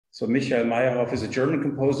So Michael Maierhof is a German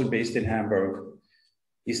composer based in Hamburg.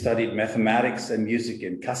 He studied mathematics and music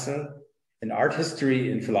in Kassel, and art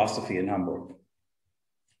history and philosophy in Hamburg.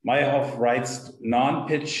 Maierhof writes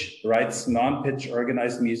non-pitch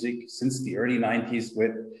organized music since the early 90s.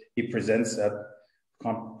 He presents at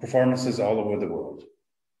performances all over the world.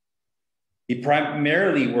 He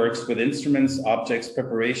primarily works with instruments, objects,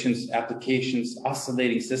 preparations, applications,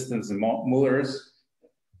 oscillating systems, and Mullers,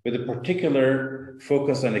 with a particular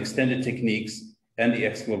focus on extended techniques and the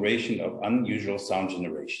exploration of unusual sound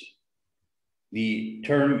generation. The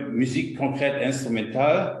term Musik concrète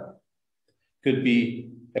instrumentale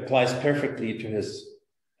applies perfectly to his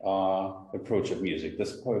approach of music.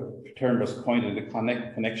 This term was coined in the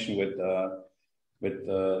connection with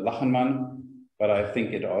Lachenmann, but I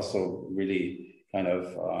think it also really kind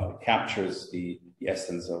of captures the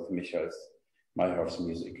essence of Michael Maierhof's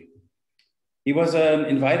music. He was an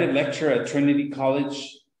invited lecturer at Trinity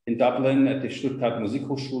College in Dublin, at the Stuttgart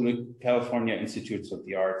Musikhochschule, California Institutes of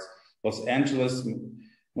the Arts, Los Angeles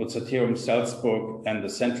Mozarteum Salzburg, and the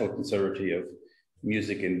Central Conservatory of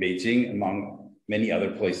Music in Beijing, among many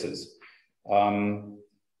other places.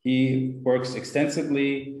 He works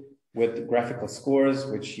extensively with graphical scores,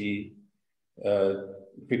 which he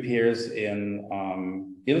prepares in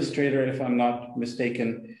Illustrator, if I'm not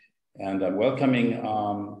mistaken. And I'm welcoming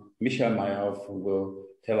Michael Maierhof, who will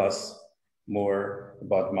tell us more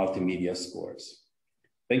about multimedia scores.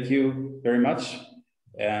 Thank you very much,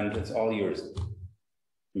 and it's all yours,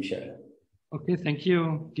 Michael. Okay, thank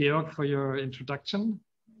you, Georg, for your introduction.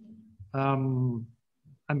 I'm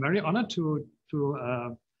very honored to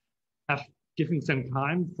have given some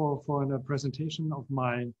time for a presentation of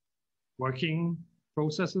my working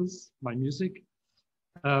processes, my music.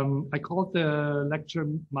 I called the lecture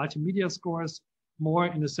Multimedia Scores more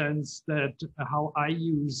in the sense that how I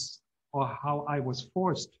use or how I was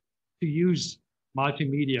forced to use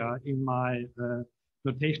multimedia in my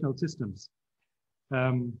notational systems.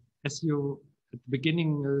 As you at the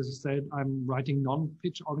beginning said, I'm writing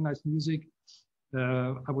non-pitch organized music.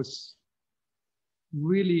 I was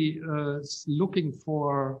really looking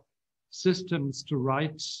for systems to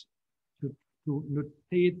write, to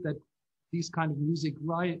notate that these kind of music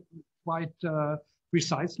quite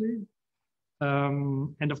precisely.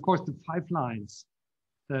 And of course, the 5 lines,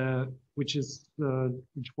 which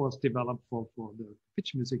was developed for the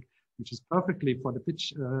pitch music, which is perfectly for the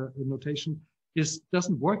pitch notation,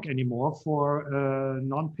 doesn't work anymore for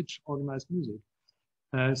non-pitch organized music.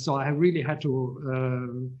 So I really had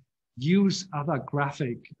to use other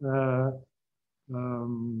graphic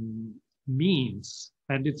means.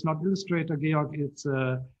 And it's not Illustrator, Georg, it's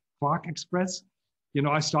Quark Express. You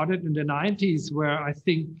know, I started in the 90s where I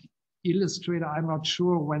think Illustrator, I'm not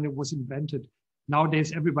sure when it was invented.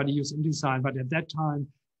 Nowadays, everybody uses InDesign, but at that time,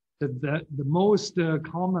 the most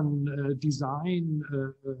common design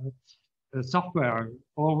software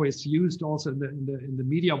always used also in the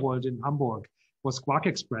media world in Hamburg was Quark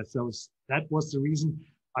Express. So that was the reason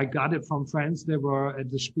I got it from friends. They were at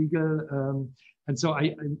the Spiegel. And so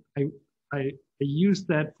I used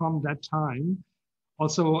that from that time.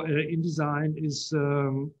 Also, InDesign is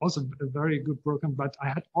also a very good program, but I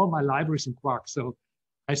had all my libraries in Quark. So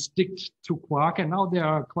I stick to Quark, and now they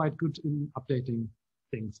are quite good in updating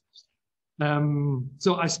things.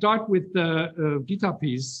 So I start with the guitar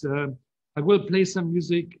piece. I will play some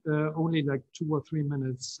music, only like 2 or 3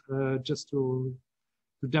 minutes, just to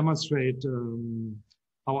demonstrate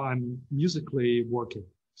how I'm musically working.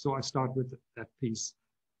 So I start with that piece.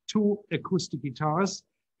 2 acoustic guitars.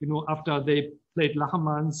 You know, after they played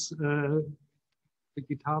Lachenmann's the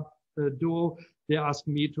guitar duo, they asked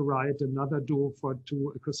me to write another duo for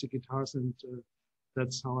 2 acoustic guitars, and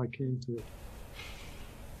that's how I came to it.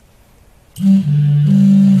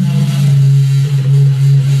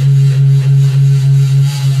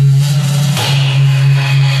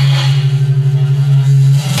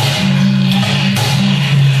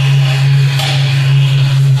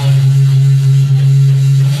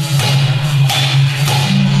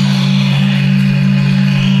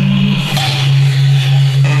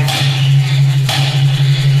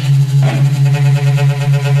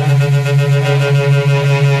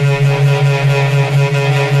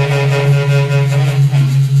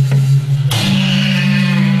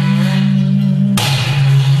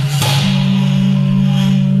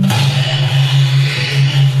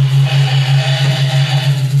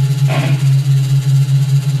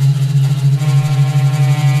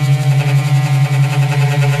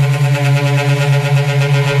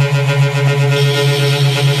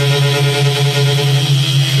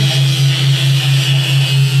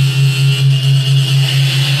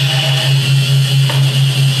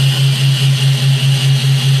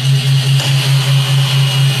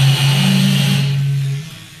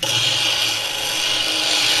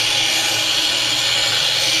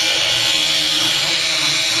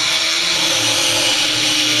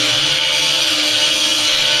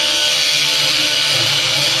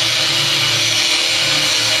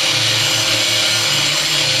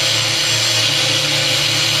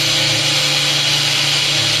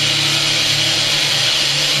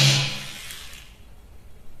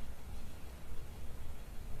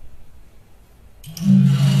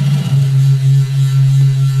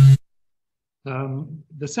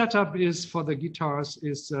 The setup is for the guitars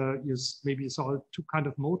is maybe saw two kind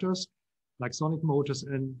of motors, like sonic motors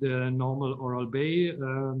and the normal oral bay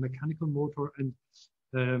mechanical motor, and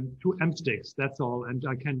two M sticks. That's all. And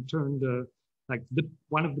I can turn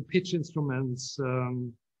one of the pitch instruments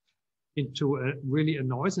into really a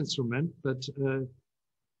noise instrument. But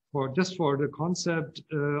for the concept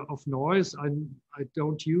of noise, I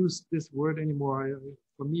don't use this word anymore.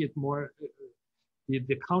 For me, it's more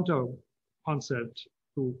the counter concept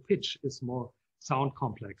to pitch is more sound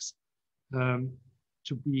complex.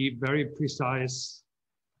 To be very precise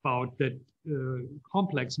about that,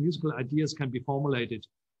 complex musical ideas can be formulated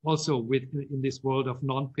also in this world of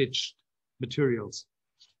non-pitched materials.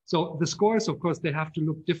 So the scores, of course, they have to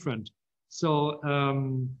look different. So,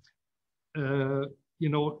 you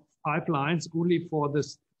know, 5 lines only for the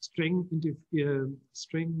string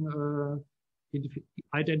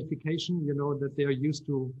identification, you know, that they are used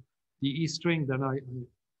to the E string, then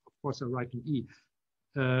of course, I write an E.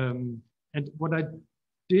 And what I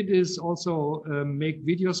did is also make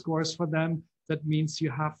video scores for them. That means you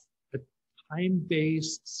have a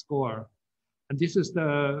time-based score. And this is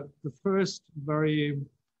the first very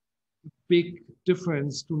big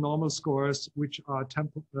difference to normal scores, which are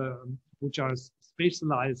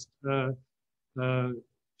spatialized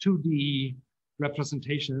 2D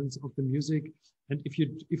representations of the music. And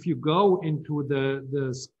if you go into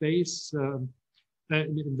the space in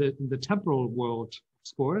the temporal world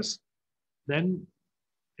scores, then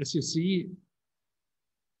as you see,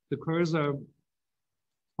 the cursor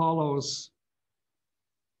follows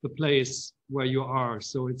the place where you are.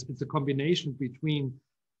 So it's a combination between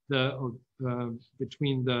the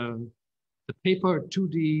paper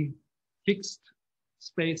 2D fixed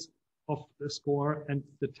space of the score and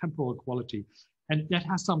the temporal quality. And that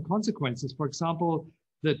has some consequences. For example,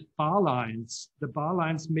 the bar lines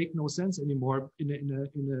make no sense anymore in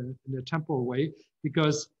a temporal way,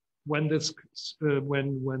 because when the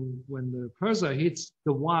cursor hits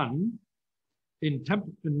the 1 in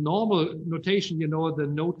normal notation, you know, the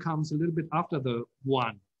note comes a little bit after the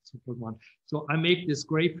 1. So I make this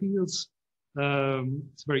gray fields.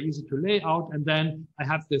 It's very easy to lay out, and then I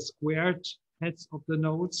have the squared heads of the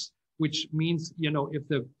notes, which means, you know, if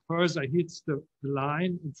the cursor hits the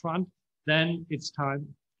line in front, then it's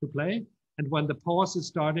time to play. And when the pause is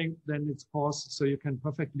starting, then it's pause. So you can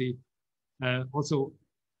perfectly also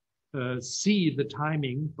see the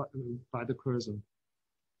timing by the cursor.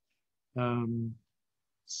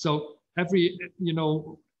 So you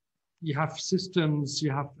know, you have systems, you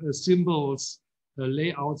have symbols,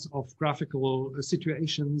 layouts of graphical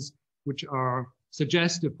situations, which are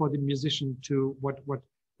suggestive for the musician to what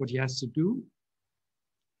he has to do.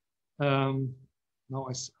 Now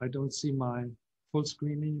I don't see my full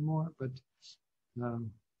screen anymore, but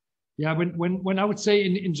yeah, when I would say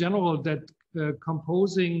in general that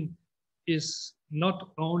composing is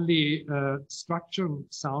not only structuring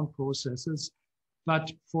sound processes,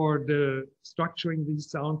 but for the structuring these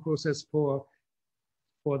sound process for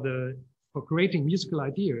creating musical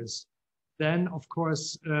ideas, then of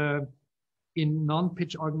course in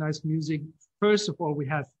non-pitch organized music, first of all, we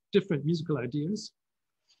have different musical ideas,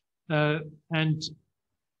 and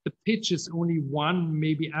the pitch is only one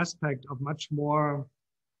maybe aspect of much more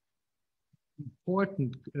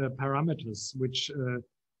important parameters which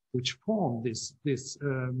form this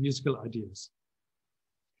musical ideas.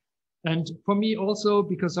 And for me also,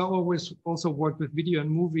 because I always also work with video and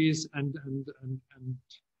movies and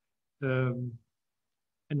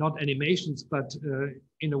not animations, but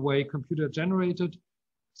in a way computer generated.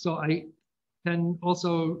 So I can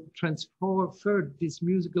also transfer these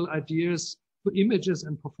musical ideas to images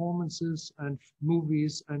and performances and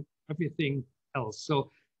movies and everything else.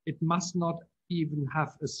 So it must not even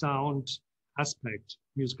have a sound aspect,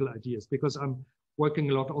 musical ideas, because I'm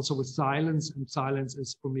working a lot also with silence, and silence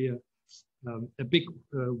is for me a big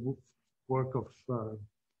work of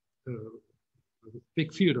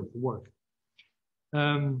big field of work.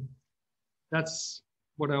 That's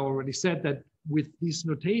what I already said, that with this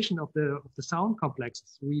notation of the sound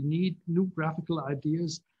complexes, we need new graphical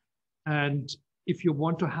ideas. And if you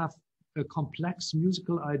want to have a complex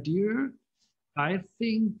musical idea, I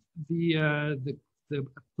think the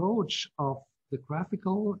approach of the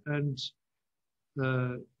graphical and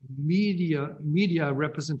media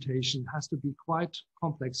representation has to be quite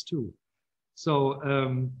complex too. So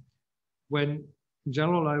when in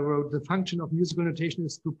general I wrote, the function of musical notation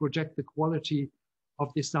is to project the quality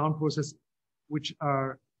of the sound process, which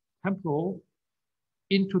are temporal,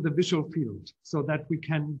 into the visual field, so that we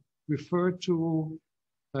can refer to,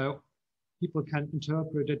 people can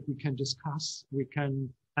interpret it, we can discuss, we can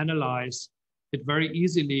analyze it very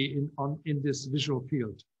easily in this visual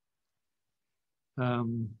field.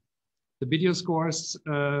 The video scores,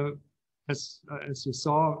 as you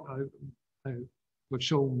saw, I will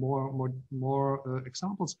show more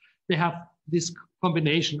examples. They have this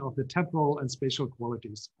combination of the temporal and spatial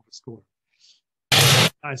qualities of a score.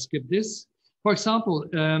 I skip this. For example,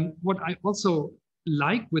 what I also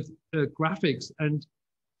like with graphics, and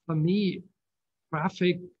for me,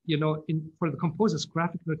 graphic, for the composers,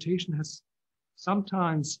 graphic notation has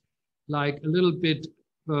sometimes like a little bit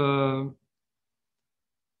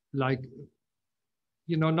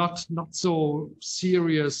not so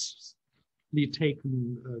seriously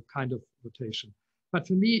taken kind of notation. But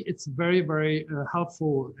for me, it's very, very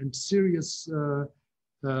helpful and serious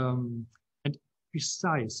and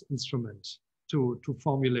precise instrument to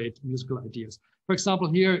formulate musical ideas. For example,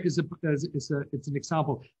 here it's an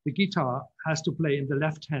example. The guitar has to play in the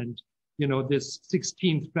left hand, this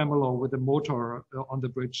 16th tremolo with a motor on the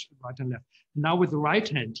bridge, right and left. Now with the right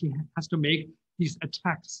hand, he has to make these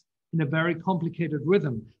attacks in a very complicated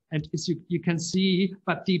rhythm. And as you can see,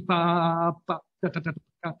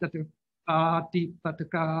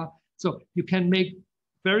 so you can make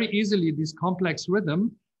very easily this complex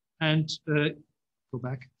rhythm and go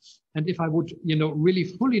back. And if I would, really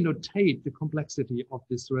fully notate the complexity of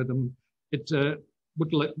this rhythm, it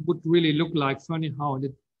would really look like funny how,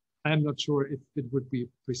 and I am not sure if it would be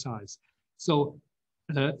precise. So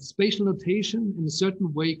spatial notation in a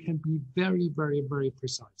certain way can be very, very, very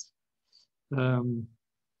precise. And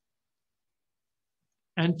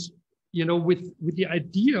with the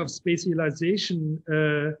idea of spatialization,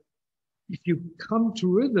 if you come to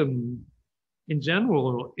rhythm in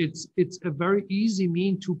general, it's a very easy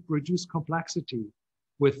mean to produce complexity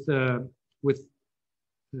with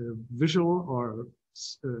visual or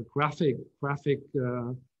graphic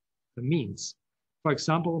means. For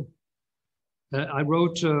example, I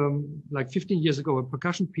wrote like 15 years ago a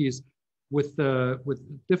percussion piece with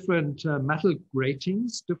different metal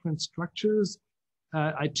gratings, different structures.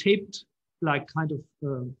 I taped like kind of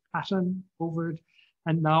pattern over it,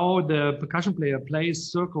 and now the percussion player plays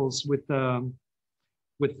circles with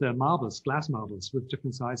the marbles, glass marbles with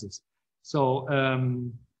different sizes. So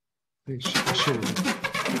I show you.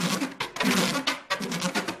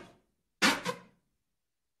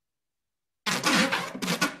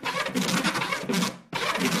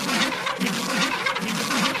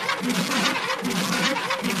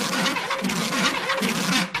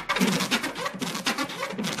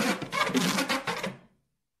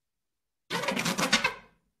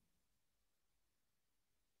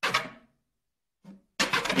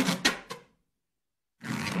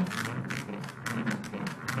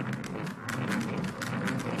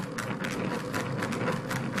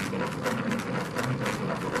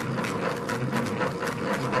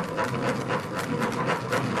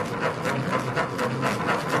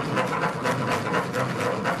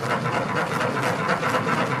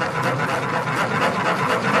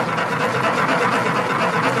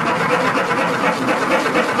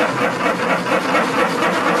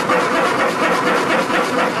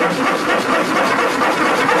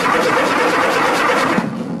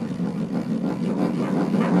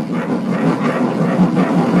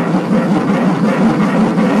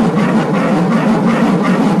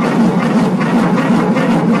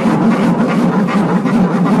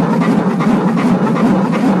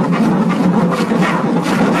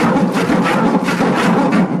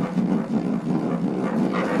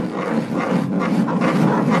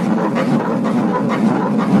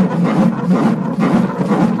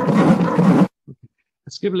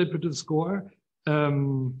 Give a little bit to the score.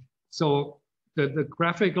 So the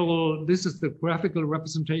graphical, this is the graphical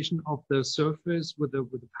representation of the surface with the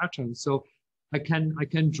pattern. So I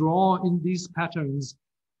can draw in these patterns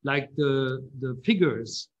like the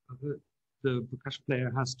figures the percussion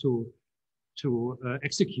player has to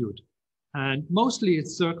execute. And mostly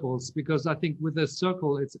it's circles, because I think with a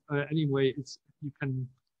circle, it's anyway, you can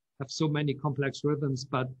have so many complex rhythms,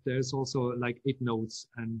 but there's also like 8 notes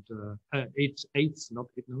and 8 eighths, not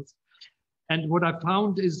 8 notes. And what I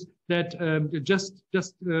found is that just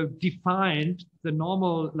defined the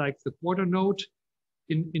normal, like the quarter note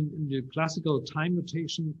in the classical time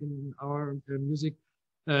notation in our music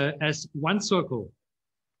as one circle.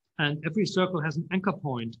 And every circle has an anchor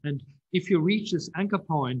point. And if you reach this anchor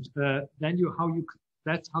point, then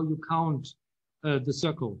that's how you count the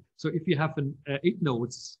circle. So if you have 8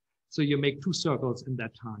 notes, so you make 2 circles in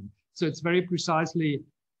that time. So it's very precisely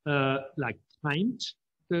like timed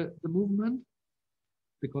the movement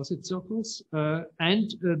because it's circles,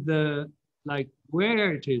 and the like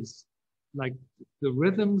where it is, like the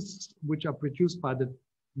rhythms which are produced by the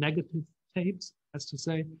negative tapes, as to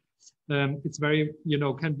say. It's very,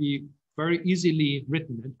 can be very easily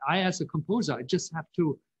written. And I, as a composer, I just have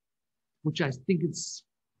to, which I think it's,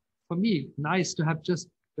 for me, nice to have just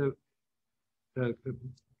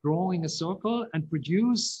drawing a circle and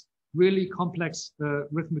produce really complex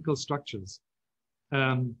rhythmical structures.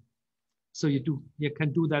 So you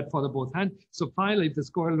can do that for the both hand. So finally, the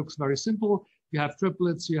score looks very simple. You have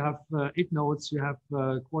triplets, you have 8 notes, you have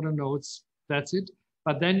quarter notes. That's it.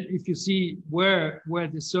 But then if you see where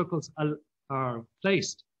the circles are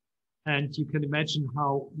placed, and you can imagine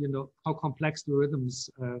how complex the rhythms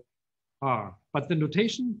are. But the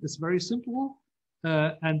notation is very simple,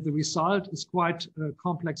 and the result is quite a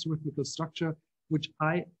complex rhythmical structure, which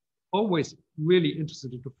I always really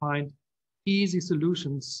interested to find easy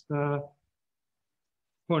solutions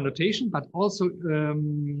for notation, but also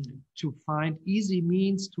to find easy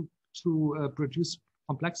means to produce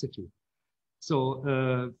complexity. So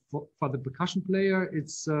for the percussion player,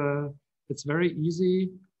 it's very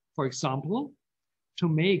easy, for example, to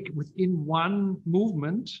make within one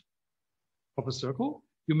movement of a circle,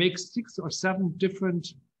 you make 6 or 7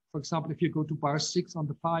 different, for example, if you go to bar 6 on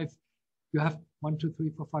the 5, you have 1, 2, 3,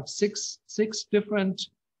 4, 5, 6 different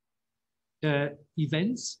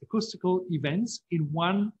events, acoustical events in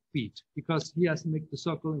one beat, because he has to make the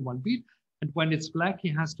circle in one beat. And when it's black, he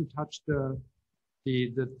has to touch the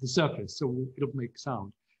surface, so it'll make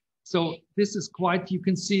sound. So this is quite, you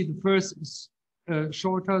can see the first is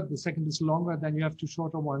shorter, the second is longer, then you have 2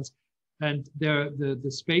 shorter ones. And the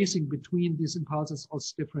spacing between these impulses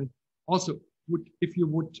is different. Also, if you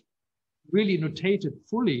would really notate it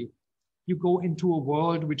fully, you go into a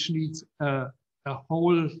world which needs a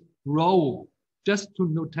whole row just to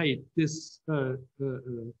notate this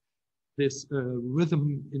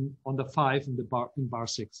rhythm on the 5 in bar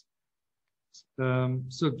 6.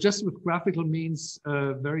 So just with graphical means,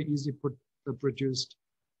 very easy produced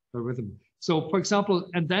rhythm. So, for example,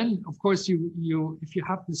 and then of course if you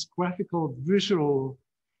have this graphical visual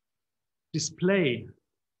display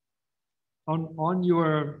on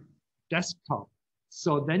your desktop,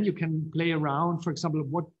 so then you can play around. For example,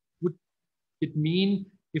 what would it mean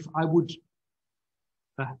if I would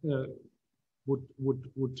how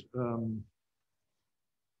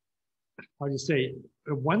do you say,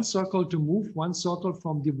 one circle to move one circle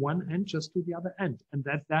from the one end just to the other end, and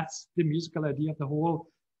that's the musical idea of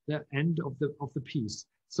the end of the piece.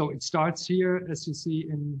 So it starts here, as you see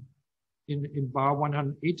in bar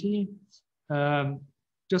 180,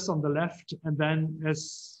 just on the left, and then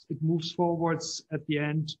as it moves forwards at the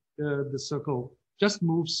end, the circle just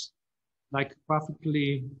moves like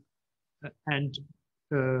graphically, and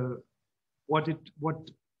what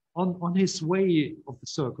on his way of the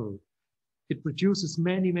circle, it produces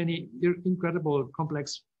many incredible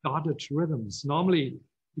complex dotted rhythms. Normally,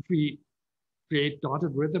 if we create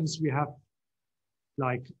dotted rhythms, we have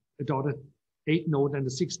like a dotted 8 note and a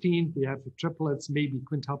 16th. We have triplets, maybe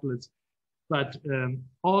quintuplets, but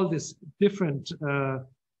all these different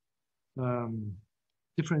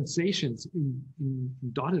differentiations in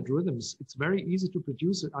dotted rhythms, it's very easy to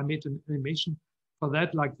produce it. I made an animation for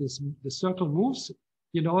that, like this. The circle moves,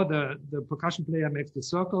 the percussion player makes the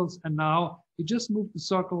circles, and now he just moved the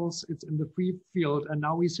circles. It's in the free field, and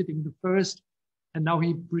now he's hitting the first, and now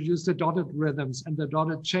he produced the dotted rhythms, and the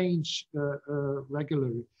dotted change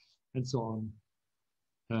regularly, and so on.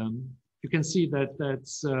 You can see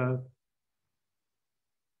that's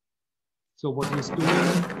so what he's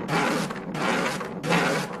doing.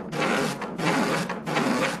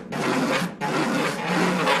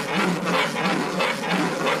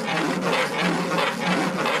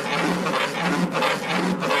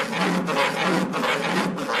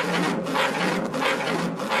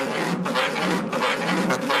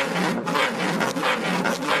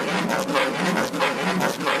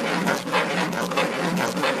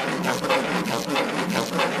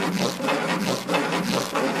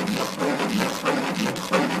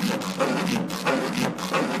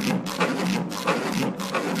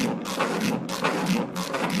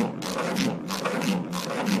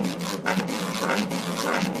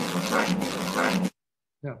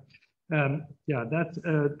 That's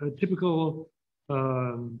a typical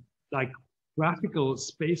like graphical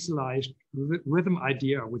spatialized rhythm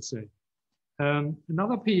idea, I would say.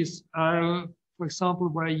 Another piece, for example,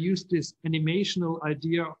 where I used this animational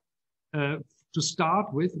idea to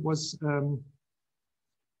start with was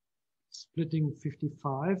splitting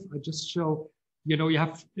 55. I just show, you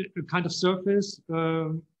have a kind of surface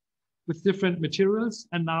with different materials,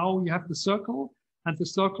 and now you have the circle, and the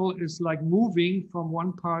circle is like moving from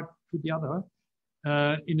one part to the other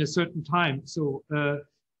in a certain time. So,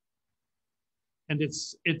 and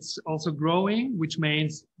it's also growing, which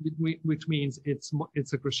means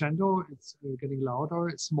it's a crescendo. It's getting louder.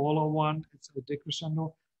 It's smaller one. It's a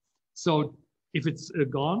decrescendo. So if it's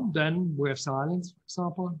gone, then we have silence, for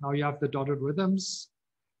example. Now you have the dotted rhythms.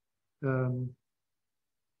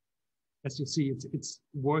 As you see, it's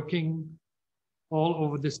working all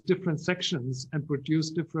over these different sections and produce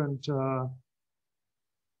different,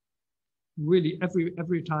 really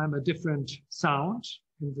every time a different sound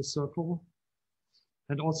in the circle.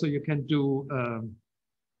 And also you can do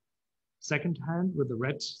second hand with the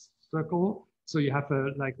red circle. So you have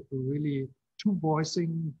like really two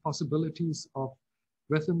voicing possibilities of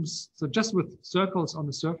rhythms. So just with circles on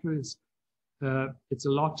the surface, it's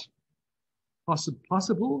a lot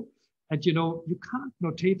possible. And you know, you can't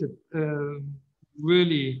notate it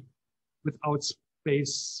really without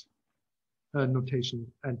space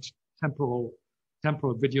notation and temporal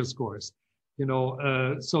video scores. You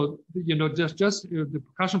know, so you know, just the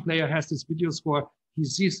percussion player has this video score. He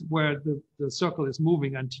sees where the circle is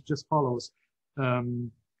moving, and he just follows. Yeah,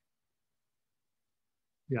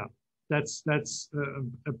 that's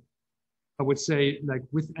I would say, like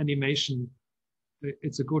with animation,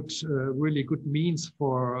 it's a good, really good means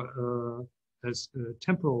for a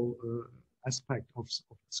temporal aspect of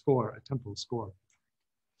score, a temporal score.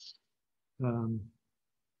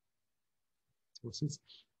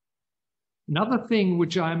 Another thing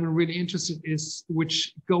which I'm really interested in is,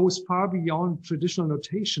 which goes far beyond traditional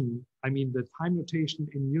notation. I mean, the time notation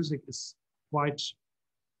in music is quite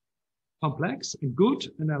complex and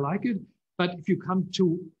good, and I like it. But if you come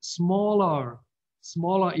to smaller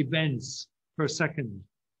events per second,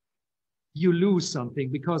 you lose something,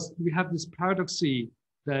 because we have this paradoxy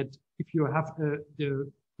that if you have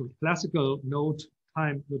the classical note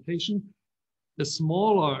time notation, the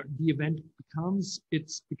smaller the event becomes, it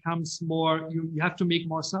becomes more, you have to make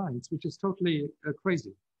more signs, which is totally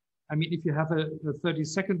crazy. I mean, if you have a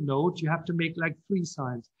 30-second note, you have to make like 3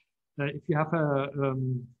 signs. If you have a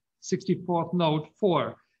 64th note,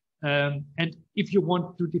 4. And if you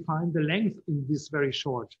want to define the length in this very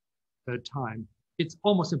short time, it's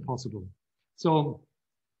almost impossible. So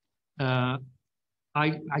I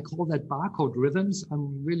call that barcode rhythms. I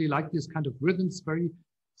really like this kind of rhythms, very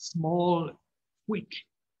small, quick,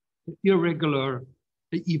 irregular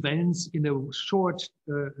events in a short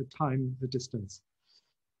time distance.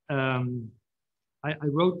 I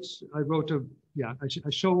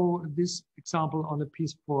show this example on a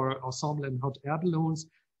piece for ensemble and hot air balloons.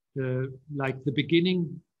 Like the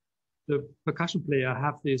beginning, the percussion player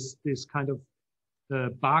have this kind of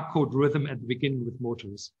barcode rhythm at the beginning with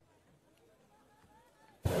motors.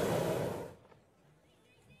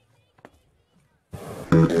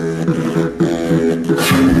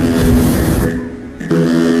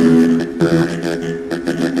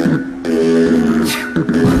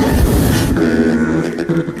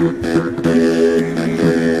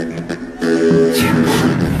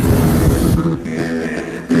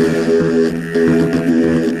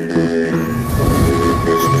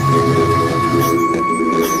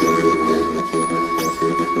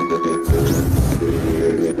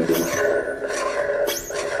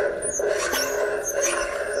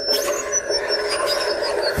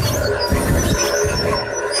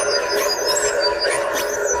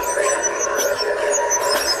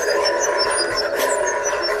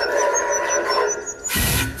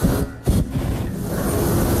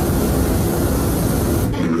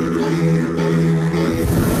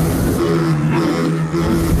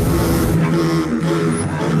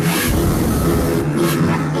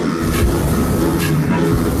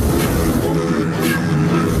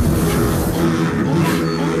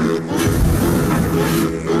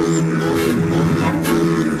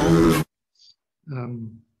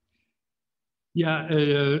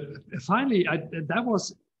 Finally, that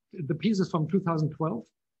was the pieces from 2012.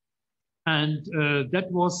 And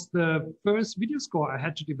that was the first video score I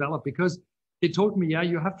had to develop, because they told me, yeah,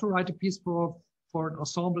 you have to write a piece for an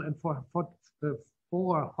ensemble and for hot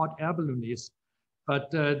air balloonists,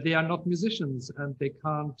 but they are not musicians and they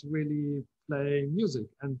can't really play music.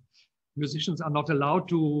 And musicians are not allowed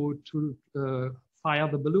to fire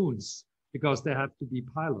the balloons because they have to be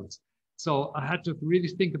pilots. So I had to really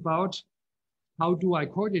think about, how do I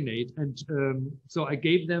coordinate? And so I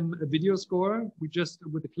gave them a video score. We just,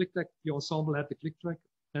 with the click track, the ensemble had the click track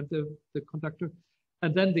and the conductor.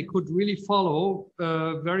 And then they could really follow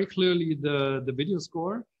very clearly the video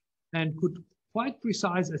score, and could quite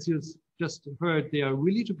precise, as you just heard, they are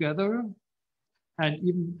really together. And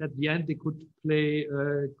even at the end, they could play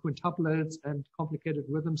quintuplets and complicated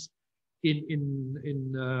rhythms in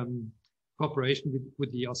cooperation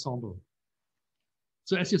with the ensemble.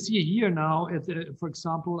 So as you see here now, for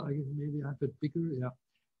example, maybe I have it bigger,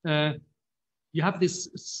 yeah. You have these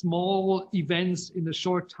small events in a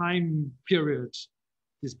short time period.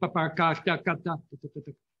 This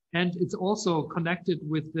and it's also connected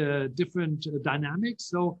with the different dynamics.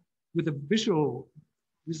 So with a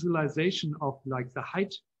visualization of like the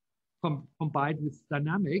height combined with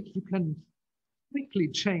dynamic, you can quickly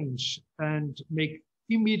change and make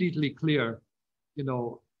immediately clear, you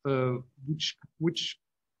know, which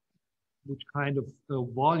kind of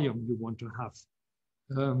volume you want to have.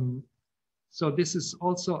 So this is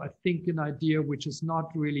also, I think, an idea which is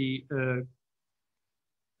not really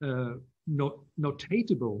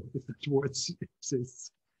notatable, if that word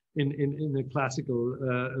exists, in a classical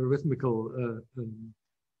rhythmical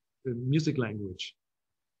music language.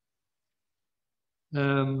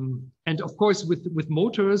 And of course, with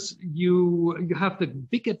motors, you have the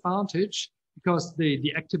big advantage because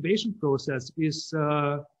the activation process is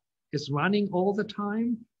running all the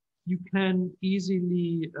time. You can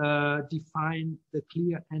easily define the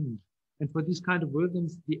clear end. And for these kind of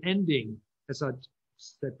rhythms, the ending, as I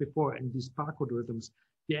said before, in these barcode rhythms,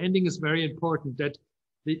 the ending is very important, that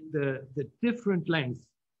the different lengths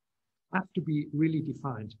have to be really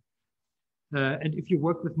defined. And if you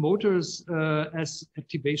work with motors as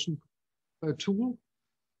activation tool,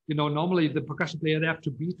 you know, normally the percussion player, they have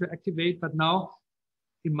to beat to activate, but now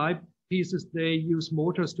in my pieces, they use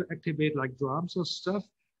motors to activate like drums or stuff.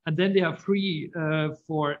 And then they are free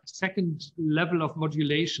for second level of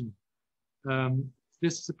modulation.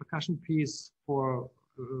 This is a percussion piece for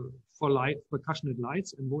percussion and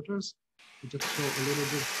lights and motors. I'll just show a little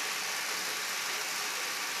bit.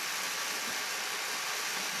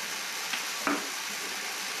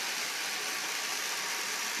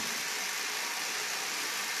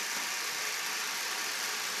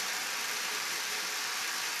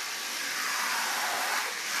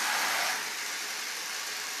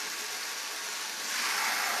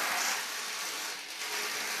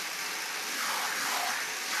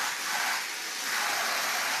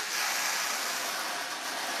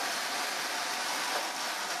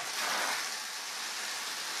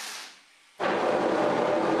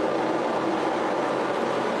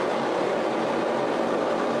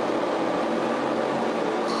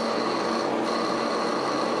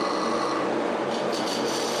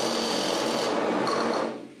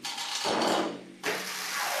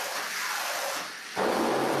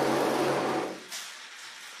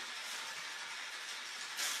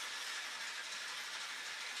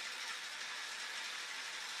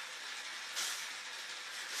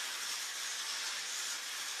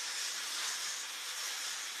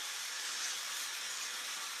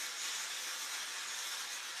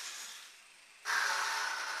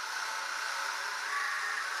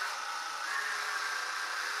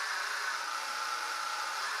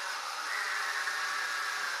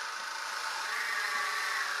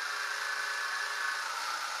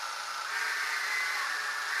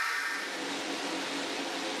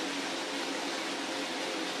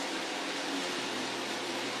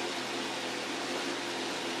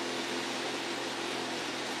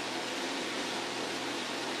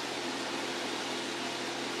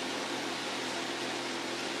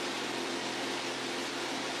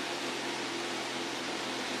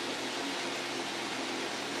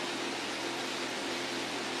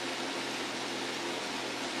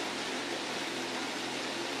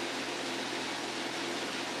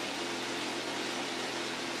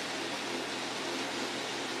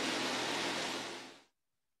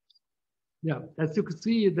 Yeah, as you can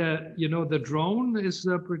see, the drone is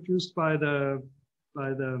produced by the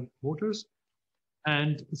motors,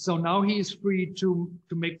 and so now he is free to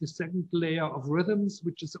make the second layer of rhythms,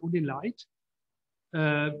 which is only light.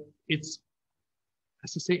 It's,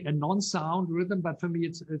 as I say, a non-sound rhythm, but for me,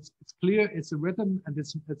 it's clear it's a rhythm and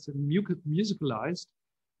it's a musicalized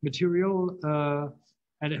material,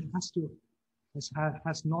 and it has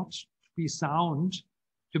not to be sound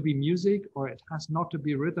to be music, or it has not to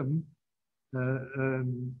be rhythm.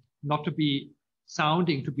 Not to be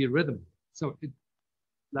sounding to be rhythm. So it's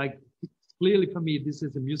clearly for me, this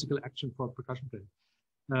is a musical action for a percussion player.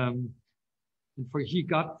 And he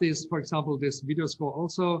got this, for example, this video score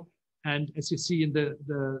also. And as you see in the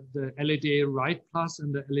LED right plus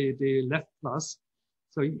and the LED left plus,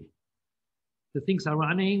 so the things are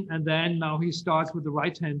running, and then now he starts with the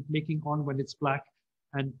right hand making on when it's black,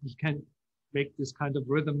 and he can make this kind of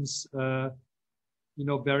rhythms,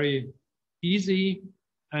 very easy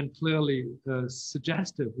and clearly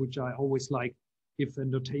suggestive, which I always like if a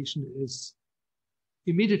notation is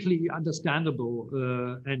immediately understandable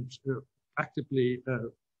and actively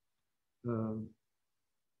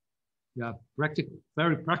yeah, practical,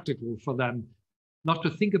 very practical for them, not to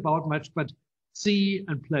think about much, but see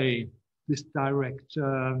and play this direct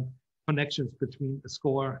connections between a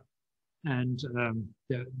score and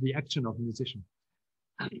the action of a musician.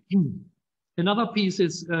 Another piece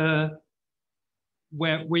is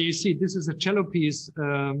where you see this is a cello piece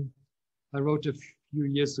I wrote a few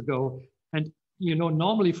years ago, and you know,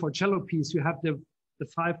 normally for cello piece you have the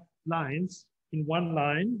 5 lines in one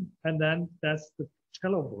line, and then that's the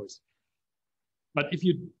cello voice. But if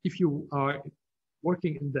you are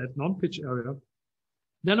working in that non-pitch area,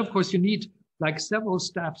 then of course you need like several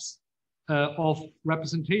steps of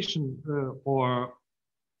representation or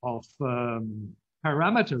of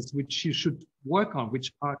parameters which you should work on,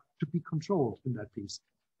 which are to be controlled in that piece.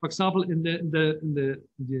 For example, in the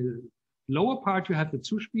lower part you have the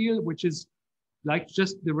Zuspiel, which is like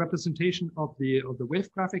just the representation of the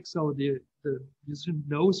wave graphic, so the musician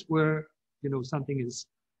knows where, you know, something is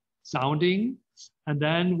sounding, and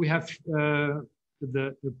then we have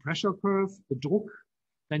the pressure curve, the Druck.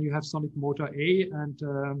 Then you have sonic motor A, and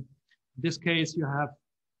in this case you have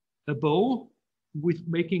a bow with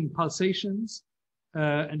making pulsations,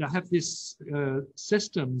 and I have this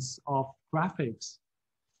systems of graphics.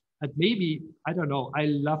 And maybe, I don't know, I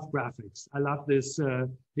love graphics. I love this,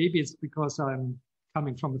 maybe it's because I'm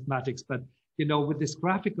coming from mathematics, but you know, with this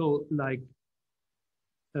graphical, like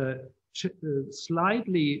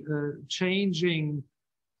slightly changing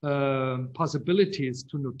possibilities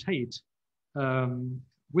to notate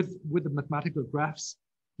with the mathematical graphs,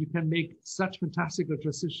 you can make such fantastic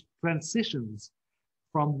transitions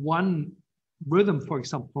from one rhythm, for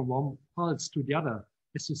example, from one pulse to the other.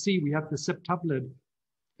 As you see, we have the septuplet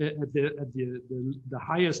at the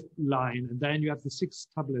highest line, and then you have the 6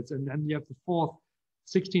 tuplets, and then you have the 4th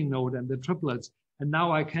 16 note and the triplets. And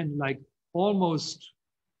now I can like almost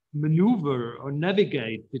maneuver or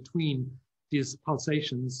navigate between these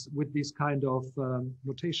pulsations with this kind of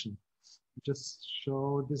notation. Just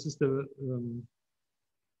show, this is the,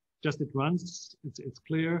 just it runs, it's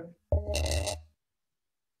clear.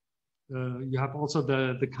 You have also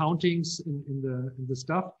the countings in the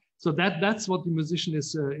stuff. So that's what the musician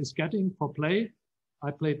is getting for play.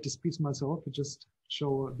 I played this piece myself to just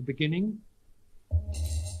show the beginning.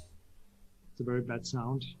 It's a very bad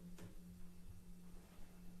sound.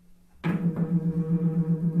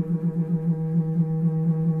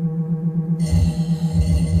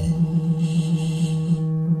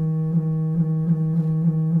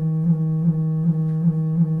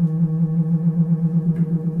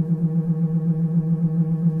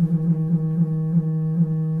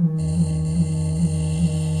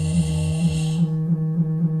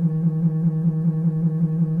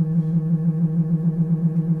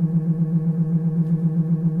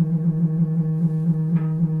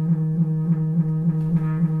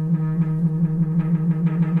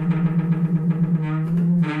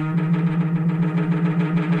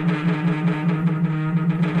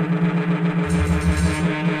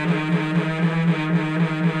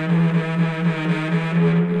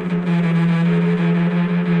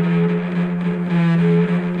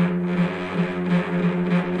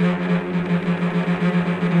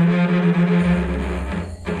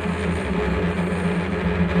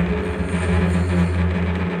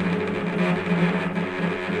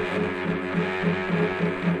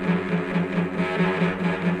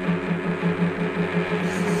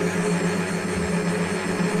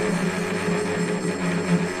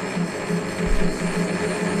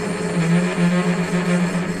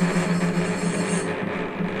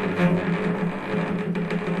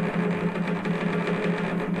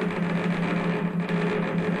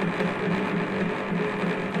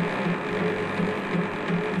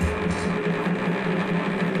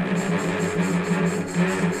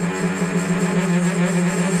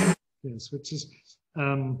 Which is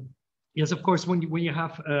yes, of course, when you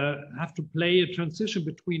have to play a transition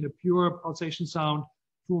between a pure pulsation sound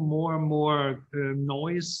to more and more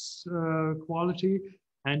noise quality,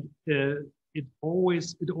 and it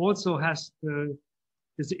also has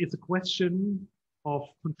it's a question of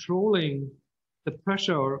controlling the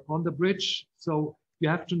pressure on the bridge. So you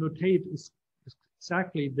have to notate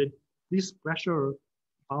exactly that this pressure,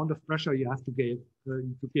 amount of pressure you have to give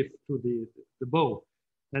to the bow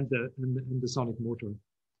and the sonic motor.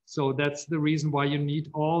 So that's the reason why you need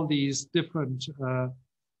all these different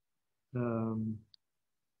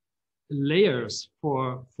layers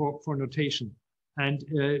for notation. And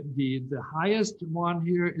the highest one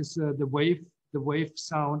here is the wave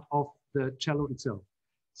sound of the cello itself.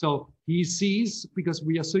 So he sees, because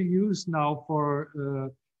we are so used now for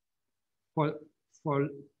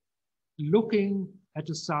looking at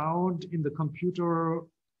a sound in the computer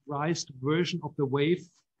miniaturized version of the wave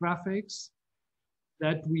graphics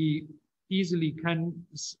that we easily can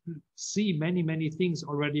see many things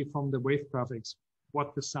already from the wave graphics,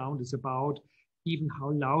 what the sound is about, even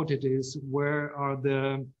how loud it is, where are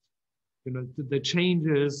the, you know, the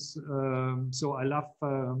changes. So I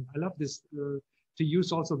love this to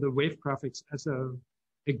use also the wave graphics as a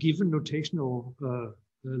given notational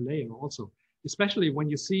layer also, especially when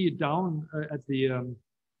you see it down at the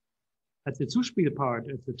Zuspiel part,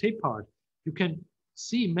 at the tape part, you can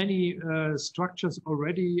see many structures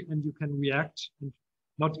already, and you can react, and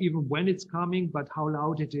not even when it's coming, but how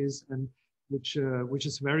loud it is, and which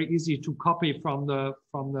is very easy to copy from a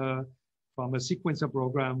sequencer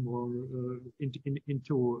program or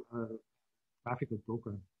into a graphical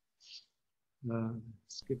program.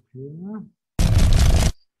 Skip here.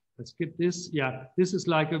 Let's skip this. Yeah, this is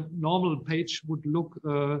like a normal page would look.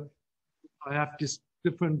 I have this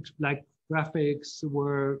different like graphics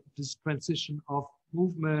where this transition of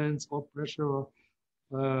movements or pressure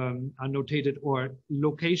are notated, or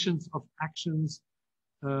locations of actions.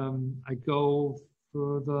 I go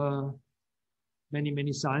further,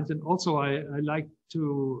 many signs, and also I like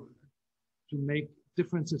to make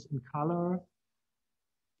differences in color.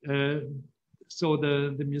 So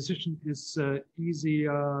the musician is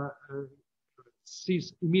easier,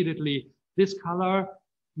 sees immediately this color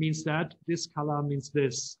means that, this color means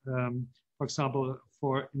this. For example,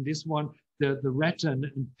 in this one, the red and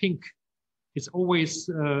pink is always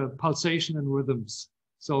pulsation and rhythms.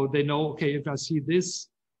 So they know, okay, if I see this,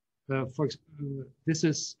 this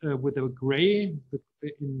is with a gray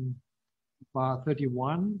in bar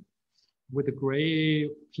 31, with a gray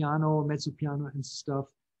piano, mezzo piano and stuff.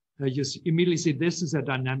 You immediately see this is a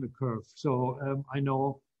dynamic curve. So I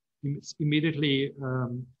know immediately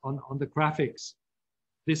on the graphics,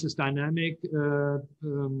 this is dynamic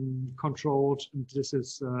controlled, and this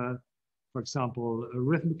is, for example,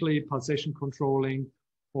 rhythmically pulsation controlling,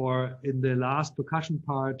 or in the last percussion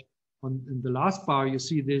part, in the last bar, you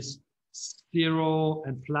see this stereo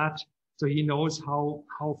and flat. So he knows how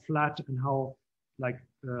flat and how like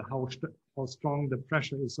how strong the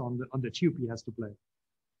pressure is on the tube he has to play.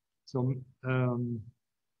 So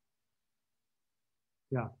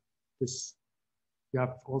yeah, this you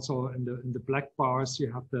have also in the black bars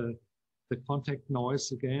you have the contact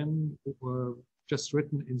noise again, just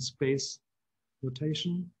written in space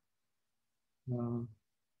notation,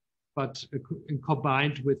 but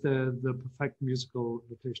combined with the perfect musical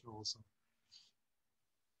notation also.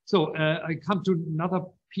 So I come to another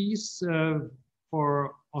piece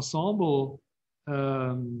for ensemble.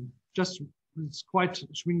 Just it's quite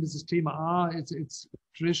schwingende Systeme A. It's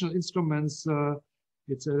traditional instruments.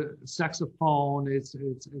 It's a saxophone. It's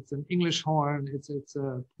an English horn. It's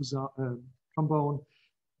a trombone,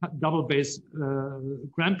 double bass,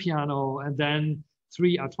 grand piano, and then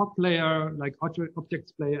 3 ad hoc player, like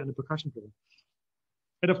objects player and a percussion player.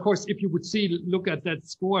 And of course, if you would look at that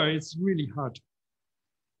score, it's really hard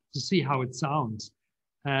to see how it sounds.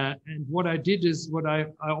 And what I did is what I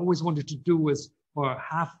always wanted to do is, or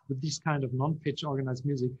have with this kind of non-pitch organized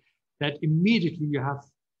music, that immediately you have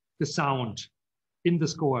the sound in the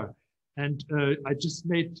score. And I just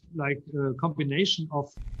made like a combination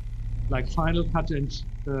of like Final Cut and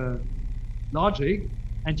Logic,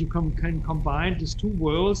 and you can combine these two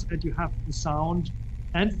worlds, and you have the sound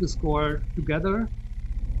and the score together.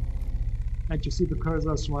 And you see the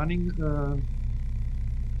cursors running.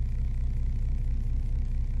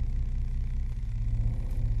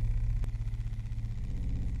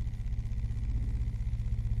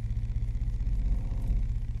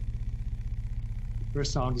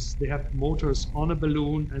 First sound is they have motors on a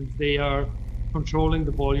balloon, and they are controlling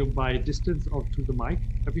the volume by distance to the mic.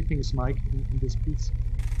 Everything is mic in this piece.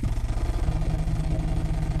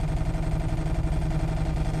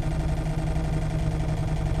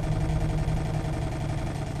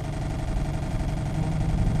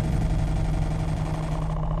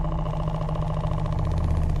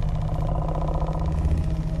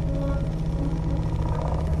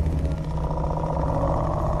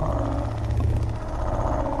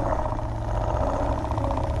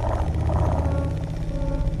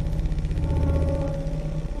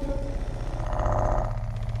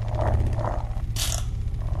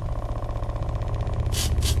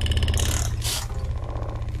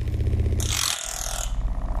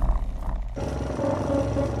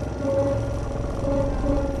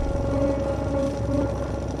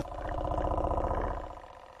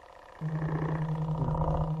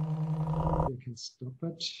 Stop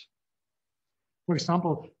it. For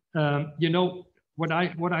example, you know what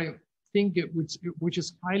I think which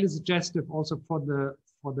is highly suggestive also for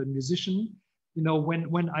the musician you know,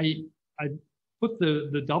 when I put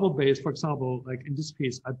the double bass, for example, like in this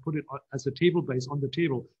case, I put it as a table bass on the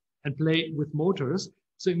table and play with motors.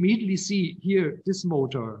 So immediately see here, this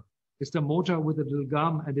motor is the motor with a little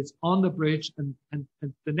gum, and it's on the bridge. And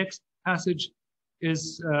the next passage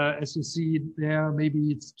is, as you see there,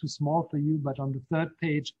 maybe it's too small for you, but on the third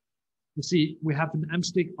page, you see we have an M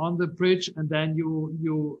stick on the bridge, and then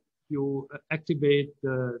you activate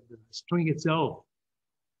the string itself.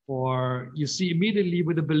 Or you see immediately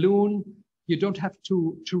with a balloon, you don't have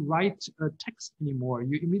to write text anymore.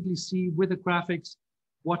 You immediately see with the graphics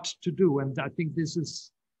what to do. And I think this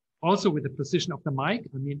is also with the position of the mic.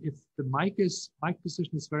 I mean, if the mic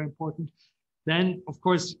position is very important, then of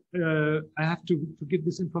course I have to give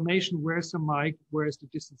this information. Where's the mic? Where is the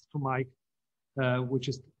distance to mic? Which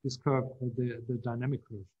is this curve, the dynamic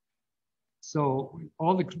curve. So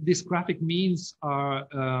all these graphic means are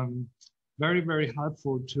very, very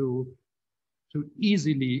helpful to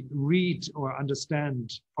easily read or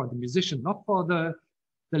understand for the musician, not for the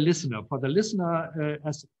listener. For the listener,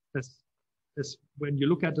 as when you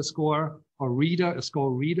look at the score or a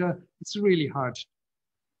score reader, it's really hard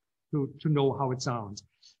to know how it sounds.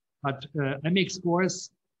 But I make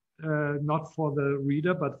scores not for the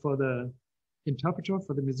reader, but for the interpreter,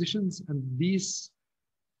 for the musicians. And these,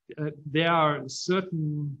 there are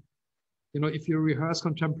certain, you know, if you rehearse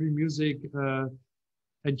contemporary music,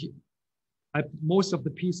 and most of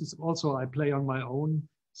the pieces also I play on my own.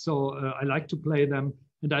 So I like to play them.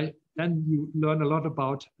 And then you learn a lot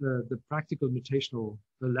about the practical notational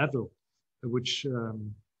level, which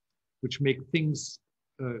make things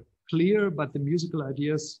clear, but the musical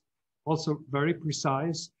ideas also very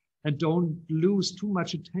precise, and don't lose too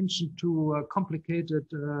much attention to complicated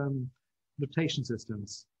notation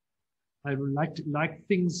systems. I would like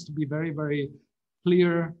things to be very, very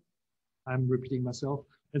clear. I'm repeating myself,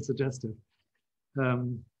 and suggestive.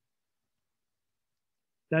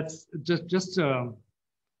 That's just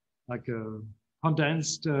like a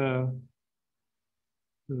condensed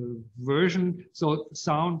version. So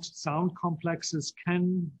sound complexes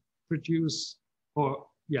can produce,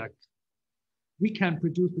 we can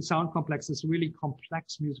produce the sound complexes, really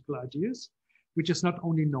complex musical ideas, which is not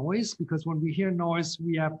only noise, because when we hear noise,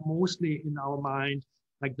 we have mostly in our mind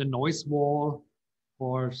like the noise wall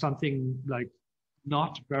or something like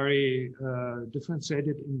not very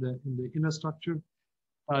differentiated in the inner structure.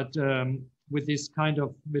 But with this kind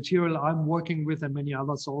of material I'm working with, and many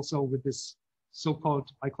others also, with this so-called,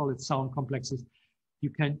 I call it sound complexes, you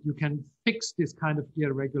can fix this kind of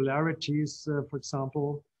irregularities, for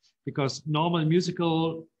example, because normal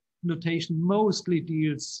musical notation mostly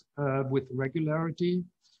deals with regularity.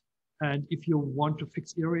 And if you want to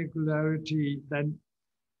fix irregularity, then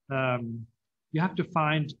you have to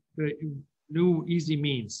find new easy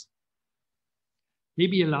means.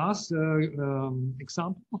 Maybe a last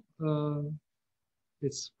example.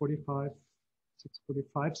 It's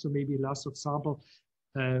 6:45, so maybe last example.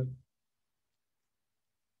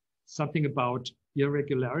 Something about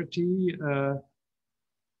irregularity.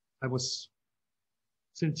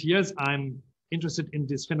 Since years, I'm interested in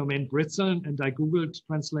this phenomenon Britzeln, and I Googled,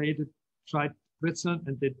 tried Britzeln,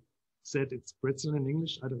 and it said it's Britzeln in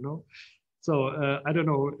English. I don't know. So I don't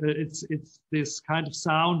know. It's this kind of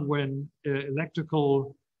sound when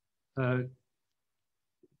electrical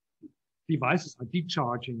devices are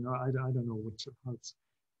decharging. I don't know how it's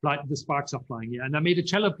like, the sparks are flying here. And I made a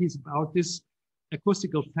cello piece about this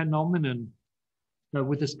acoustical phenomenon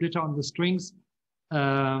with the splitter on the strings.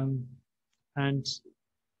 And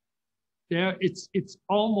there it's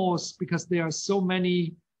almost, because there are so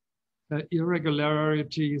many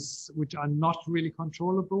irregularities which are not really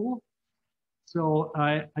controllable. So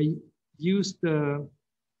I used the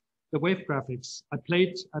wave graphics. I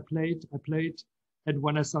played. And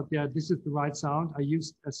when I thought, yeah, this is the right sound, I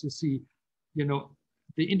used, as you see, you know,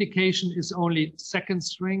 the indication is only second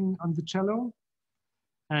string on the cello.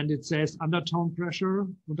 And it says undertone pressure,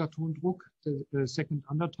 Untertondruck, the second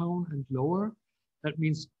undertone and lower. That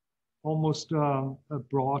means almost a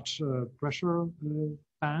broad pressure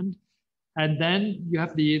band. And then you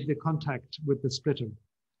have the contact with the splitter,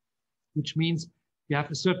 which means you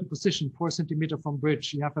have a certain position, 4 centimeter from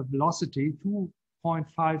bridge. You have a velocity,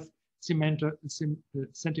 2.5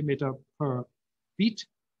 centimeter per beat.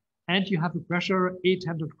 And you have a pressure,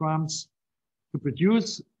 800 grams to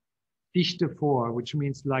produce Dichte 4, which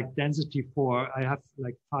means like density 4. I have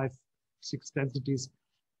like 5, 6 densities.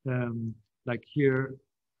 Like here,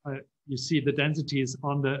 you see the densities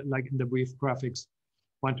on the, like in the wave graphics,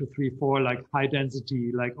 1, 2, 3, 4, like high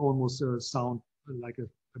density, like almost a sound, like a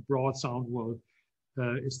broad sound world.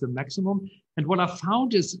 is the maximum. And what I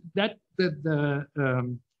found is that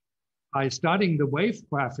by studying the wave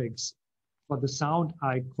graphics for the sound,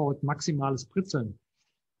 I called maximales Pritzeln,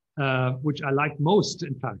 which I like most,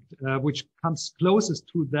 in fact, which comes closest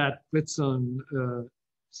to that Pritzeln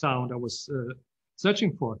sound I was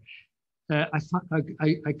searching for. I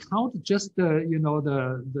counted just the, you know,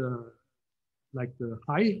 the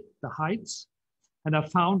heights, and I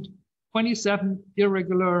found 27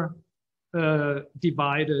 irregular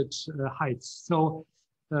divided heights. So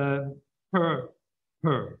per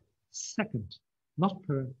second, not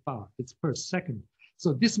per bar, it's per second.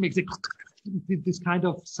 So this makes it this kind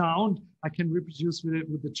of sound I can reproduce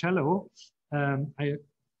with the cello.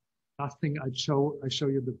 Last thing I show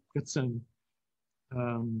you the Pritzeln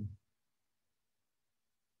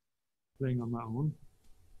playing on my own.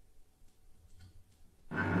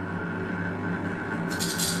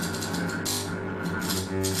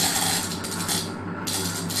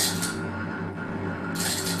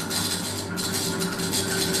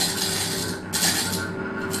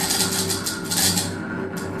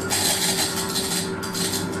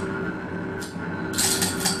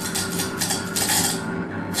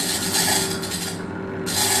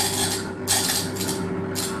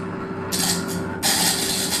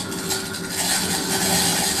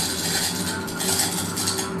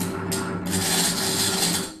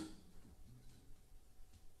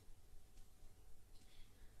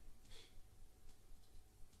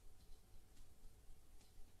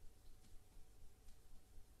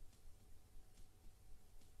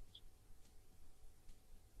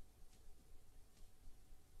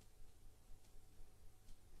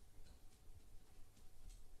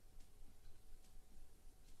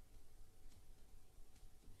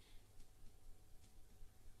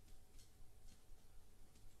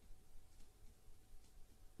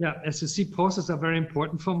 Yeah, as you see, pauses are very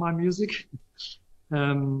important for my music.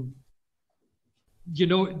 You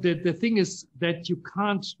know, the thing is that you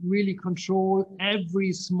can't really control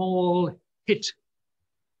every small hit,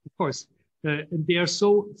 of course. And they are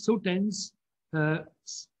so dense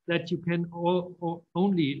that you can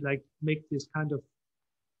only like make this kind of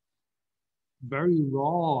very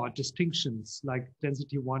raw distinctions, like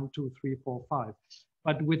density 1, 2, 3, 4, 5.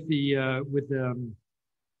 But with the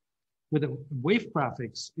wave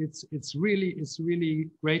graphics, it's really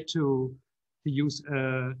great to use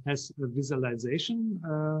as a visualization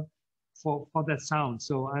for that sound.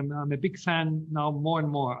 So I'm a big fan now. More and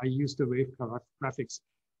more, I use the wave graphics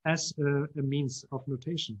as a means of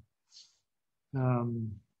notation.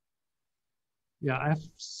 Yeah, I have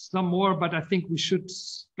some more, but I think we should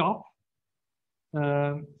stop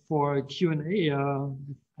for Q&A. If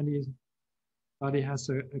anybody has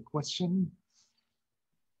a question.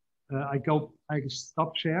 I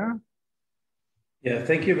stop share. Yeah,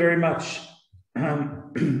 thank you very much.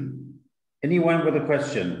 Anyone with a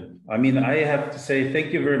question? I mean, I have to say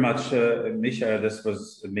thank you very much, Misha. This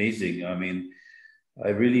was amazing. I mean,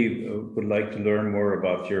 I really would like to learn more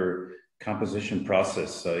about your composition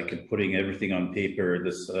process. Like putting everything on paper.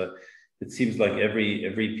 This it seems like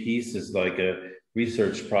every piece is like a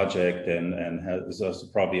research project, and has also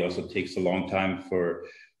probably also takes a long time for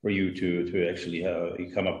you to actually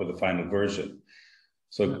come up with a final version.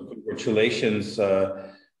 So congratulations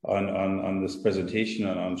on this presentation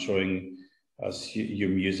and on showing us your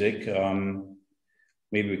music.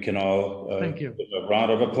 Maybe we can all Thank you. give a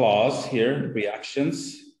round of applause here,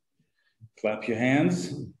 reactions, clap your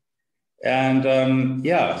hands. And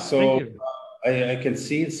yeah, so I can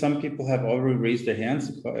see some people have already raised their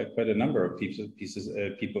hands, quite a number of people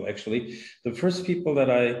actually. The first people that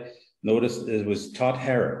I noticed it was Todd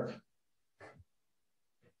Harrop.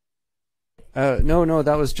 No,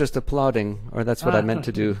 that was just applauding, or that's what I meant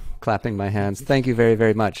to do, clapping my hands. Thank you very,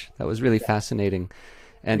 very much. That was really fascinating.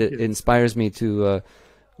 And it inspires me to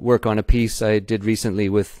work on a piece I did recently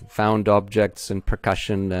with found objects and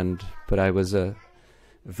percussion, but I was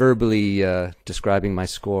verbally describing my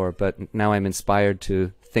score, but now I'm inspired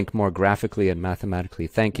to think more graphically and mathematically.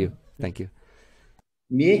 Thank you. Thank you.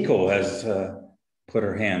 Mieko has put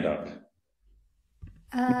her hand up.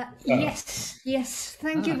 Yes.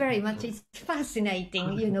 Thank you very much. It's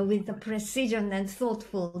fascinating, you know, with the precision and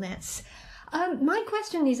thoughtfulness. My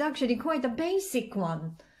question is actually quite a basic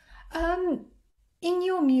one. In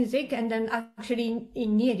your music, and then actually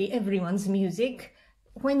in nearly everyone's music,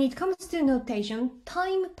 when it comes to notation,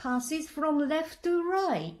 time passes from left to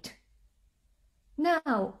right.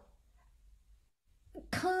 Now,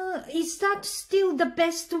 is that still the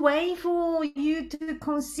best way for you to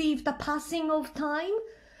conceive the passing of time?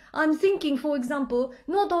 I'm thinking, for example,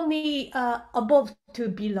 not only above to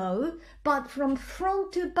below, but from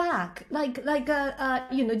front to back, like a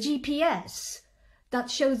GPS that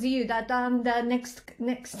shows you that the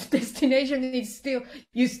next destination is still,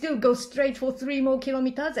 you still go straight for 3 more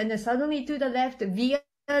kilometers, and then suddenly to the left,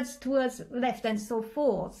 veers towards left, and so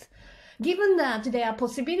forth. Given that there are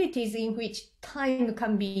possibilities in which time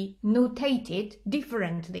can be notated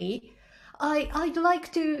differently, I'd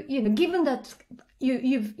like to, given that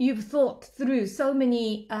you've thought through so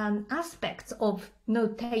many aspects of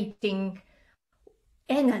notating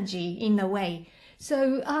energy in a way.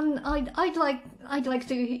 So I'd like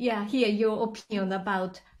to hear your opinion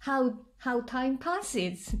about how time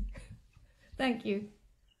passes. Thank you.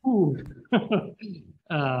 Ooh.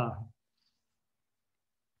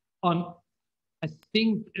 I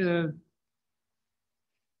think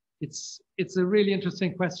it's a really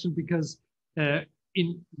interesting question, because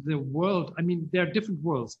in the world, I mean, there are different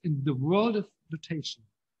worlds. In the world of notation,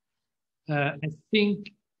 I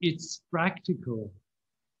think it's practical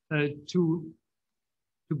to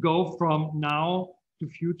go from now to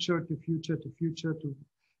future, to future, to future,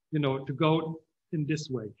 to go in this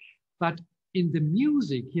way. But in the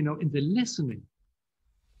music, in the listening,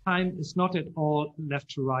 time is not at all left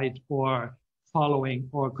to right, or following,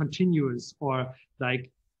 or continuous, or like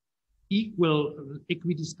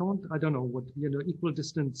equidistant, I don't know what, equal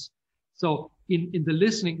distance. So in the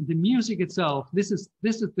listening, in the music itself, this is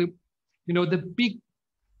the, the big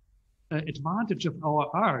advantage of our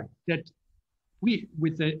art, that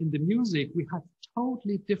in the music, we have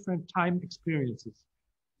totally different time experiences.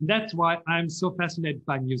 And that's why I'm so fascinated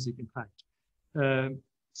by music, in fact.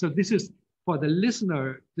 So this is, for the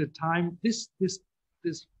listener, the time, this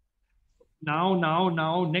now,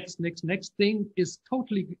 next thing is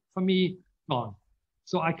totally, for me, gone.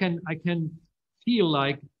 So I can feel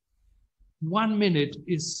like 1 minute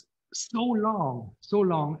is so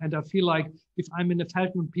long, and I feel like if I'm in a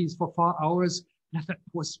Feldman piece for 4 hours, that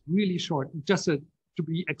was really short, just to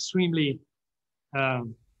be extremely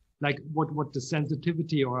like what the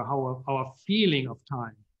sensitivity, or how our feeling of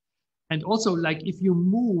time. And also, like, if you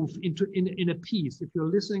move in a piece, if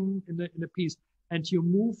you're listening in a piece, and you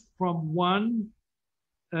move from one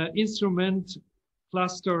instrument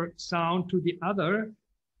cluster sound to the other,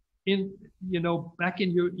 back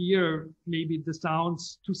in your ear, maybe the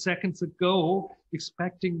sounds 2 seconds ago,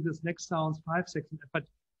 expecting this next sounds 5 seconds, but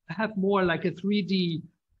I have more like a 3D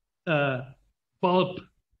bulb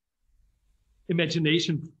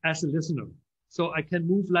imagination as a listener. So I can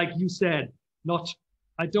move, like you said,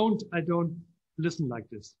 I don't listen like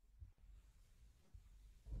this.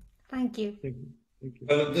 Thank you. Thank you.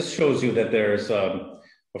 Well, this shows you that there's,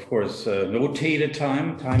 of course, notated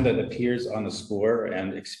time that appears on a score,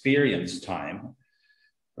 and experience time,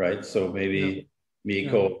 right? So maybe,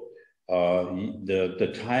 Mieko,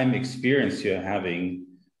 the time experience you're having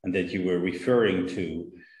and that you were referring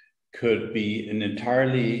to could be an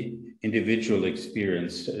entirely individual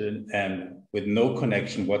experience, and with no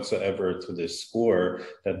connection whatsoever to the score,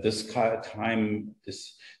 that this time,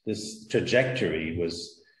 this trajectory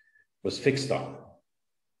was fixed on.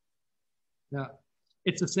 Yeah,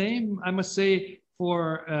 it's the same, I must say,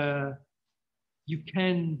 for you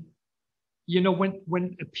can,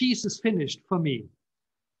 when a piece is finished for me,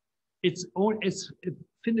 it's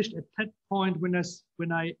finished at that point when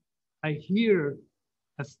I hear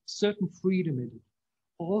a certain freedom in it.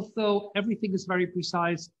 Although everything is very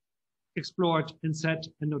precise, explored and set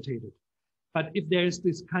and notated. But if there's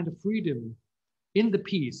this kind of freedom in the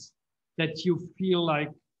piece that you feel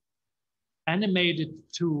like animated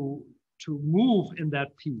to move in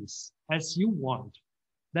that piece as you want,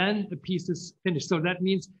 then the piece is finished. So that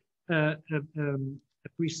means a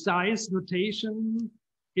precise notation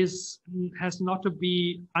has not to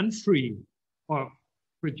be unfree or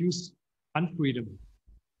produce unfreedom,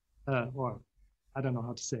 or I don't know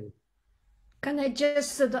how to say it. Can I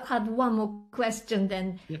just sort of add one more question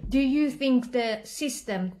then? Yeah. Do you think the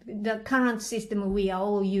system, the current system we are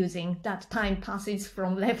all using, that time passes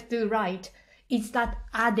from left to right, is that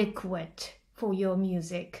adequate for your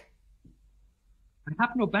music? I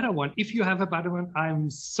have no better one. If you have a better one,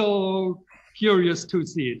 I'm so curious to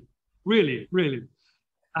see it. Really, really.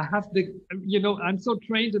 I have I'm so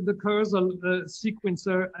trained in the cursor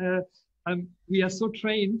sequencer. We are so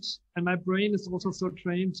trained, and my brain is also so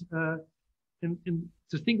trained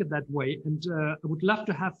to think of that way. And I would love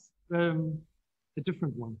to have a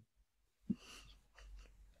different one.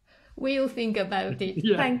 We'll think about it.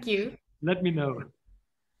 Yeah. Thank you. Let me know.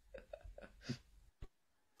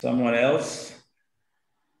 Someone else?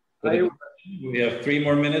 We have 3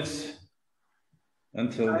 more minutes.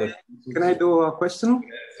 until Can I do a question?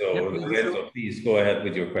 So, Lorenzo, please go ahead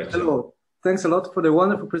with your question. Hello. Thanks a lot for the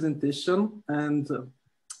wonderful presentation, and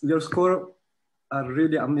your score are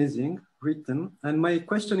really amazing, written. And my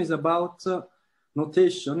question is about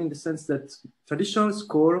notation, in the sense that traditional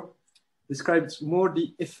score describes more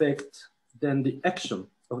the effect than the action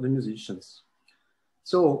of the musicians.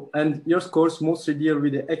 So, and your scores mostly deal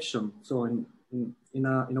with the action. So in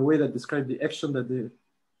a way that describes the action that the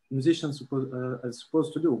musicians are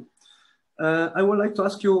supposed to do. I would like to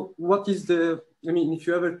ask you, what is the, I mean, if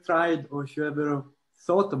you ever tried or if you ever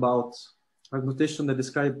thought about a notation that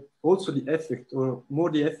describes also the effect, or more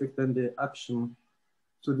the effect than the action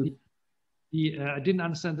to the... I didn't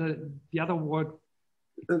understand the other word.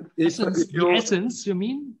 Essence, the essence, you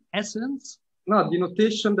mean? Essence? No, the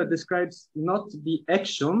notation that describes not the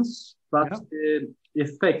actions, but the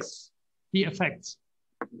effects. The effects.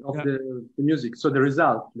 Of the music. So the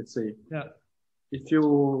result, let's say. Yeah. If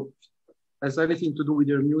you has anything to do with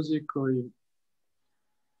your music or...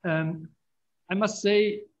 I must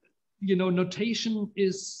say, you know, notation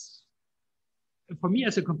is, for me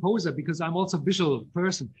as a composer, because I'm also a visual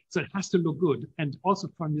person, so it has to look good. And also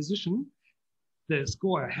for a musician, the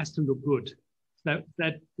score has to look good. That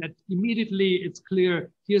immediately it's clear,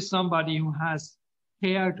 here's somebody who has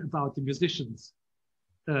cared about the musicians,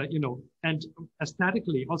 you know, and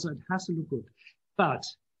aesthetically also it has to look good. But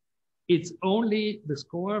it's only, the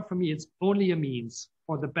score for me, it's only a means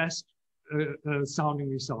for the best sounding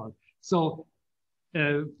result. So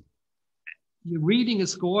reading a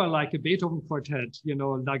score like a Beethoven quartet, you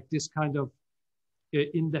know, like this kind of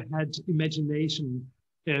in the head imagination,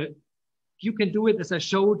 you can do it as I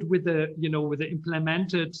showed with the, you know, with the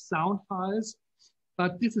implemented sound files,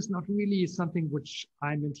 but this is not really something which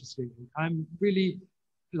I'm interested in. I'm really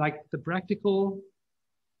like the practical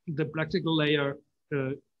layer.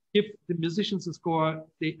 If the musicians score,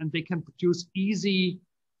 they can produce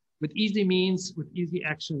with easy means, with easy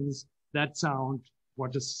actions, that sound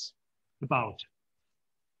what is about.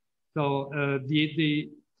 So the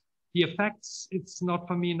effects, it's not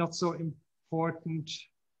for me, not so important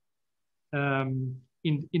in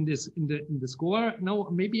the score. No,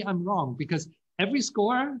 maybe I'm wrong, because every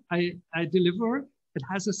score I deliver, it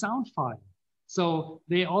has a sound file. So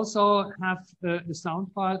they also have a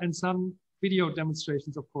sound file and some video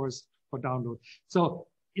demonstrations, of course, for download. So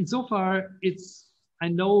insofar, I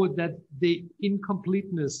know that the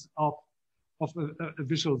incompleteness of a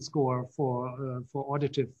visual score for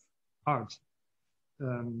auditive art.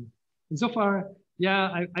 Insofar,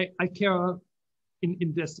 yeah, I care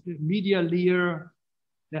in this media layer,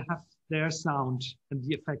 they have their sound and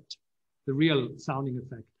the effect, the real sounding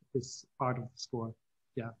effect is part of the score.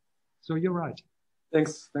 Yeah, so you're right.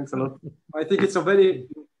 Thanks a lot. I think it's a very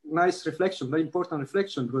nice reflection, very important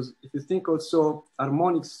reflection, because if you think also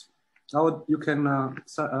harmonics, how you can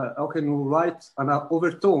write an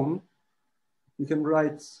overtone, you can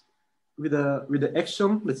write with the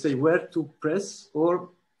action, let's say where to press or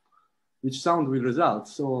which sound will result.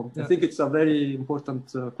 So I think it's a very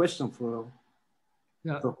important question for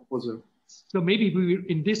a composer. So maybe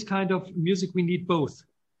in this kind of music we need both.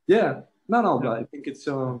 Yeah, no, but I think it's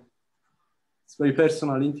very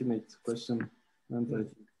personal, intimate question. And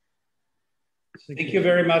Thank you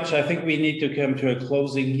very much. I think we need to come to a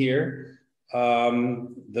closing here.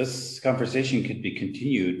 This conversation could be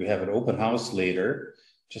continued. We have an open house later.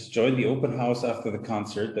 Just join the open house after the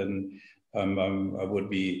concert, and I would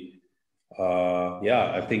be,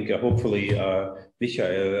 I think hopefully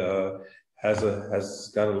Michael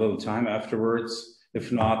has got a little time afterwards.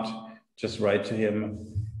 If not, just write to him.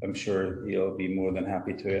 I'm sure he'll be more than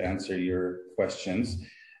happy to answer your questions.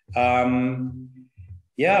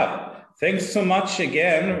 Thanks so much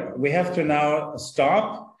again. We have to now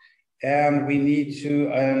stop, and we need to,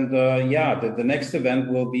 the next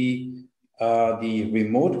event will be the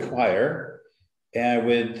remote choir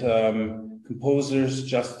with composers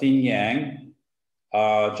Justine Yang,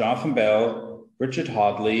 Jonathan Bell, Richard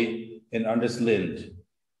Hodley, and Anders Lind.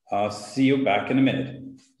 See you back in a minute.